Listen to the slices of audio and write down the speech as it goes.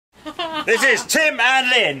This is Tim and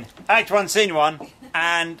Lynne, Act 1, Scene 1,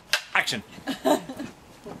 and action.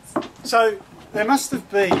 So, there must have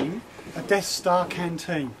been a Death Star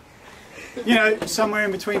canteen. You know, somewhere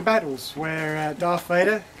in between battles where Darth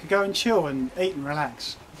Vader could go and chill and eat and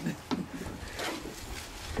relax.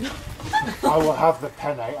 I will have the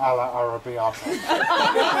penne alla arrabbiata.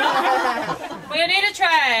 We need a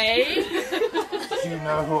tray. Do you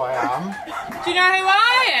know who I am? Do you know who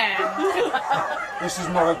I am? This is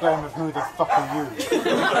not a game of who the fuck are you.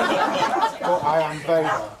 But I am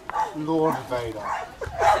Vader, Lord Vader.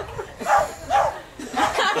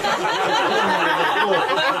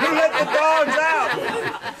 Who let the dogs out?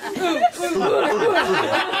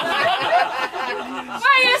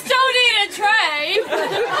 Well, you still need a tray. No,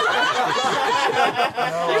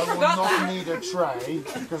 I will not need a tray,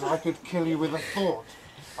 because I could kill you with a thought.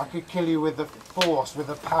 I could kill you with the force, with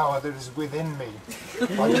the power that is within me. I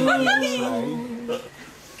don't need a tray.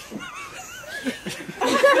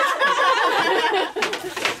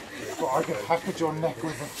 But I could hack at your neck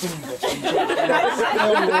with a finger and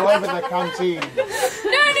spill all over the canteen.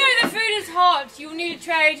 No, the food is hot. You'll need a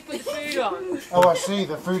tray to put the food on. Oh, I see,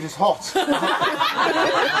 the food is hot.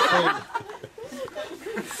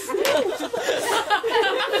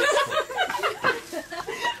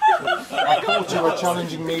 I thought you were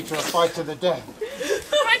challenging me to a fight to the death.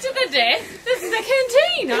 Fight to the death? This is a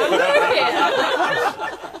canteen. I'm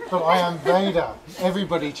here. But I am Vader.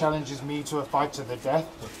 Everybody challenges me to a fight to the death.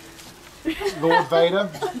 Lord Vader,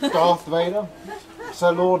 Darth Vader,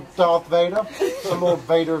 Sir Lord Darth Vader, Sir Lord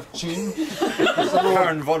Vader of Chin, Sir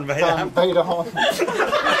Lord Von Vader. Vader Hon.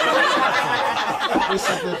 This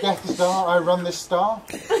is the Death Star. I run this star.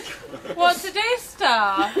 What's a Death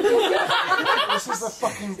Star? This is the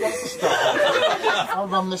fucking Death Star. I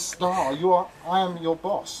run this star. I am your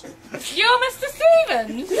boss. You're Mr.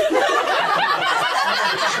 Stevens.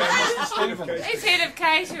 Mr. Stevens. He's head of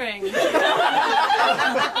catering.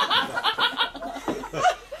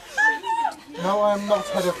 No, I am not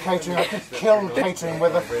head of catering. I could kill catering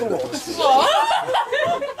with a thought. What?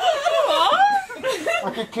 I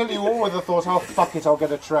could kill you all with a thought. Oh, fuck it, I'll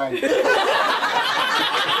get a tray.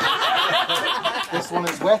 This one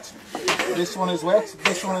is wet. This one is wet.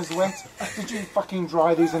 This one is wet. Did you fucking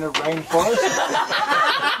dry these in a rainforest?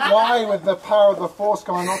 Why, with the power of the Force,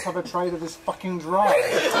 can I not have a tray that is fucking dry?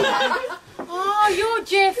 Oh, you're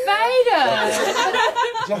Jeff Vader.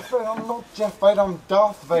 Jeff Vader? I'm not Jeff Vader, I'm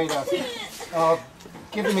Darth Vader.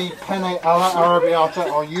 Give me penne alla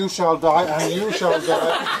arrabbiata, or you shall die, and you shall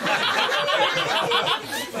die.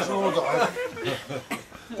 You shall die.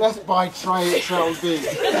 Death by tray it shall be.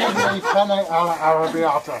 Give me penne alla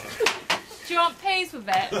arrabbiata. Do you want peas with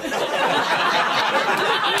that?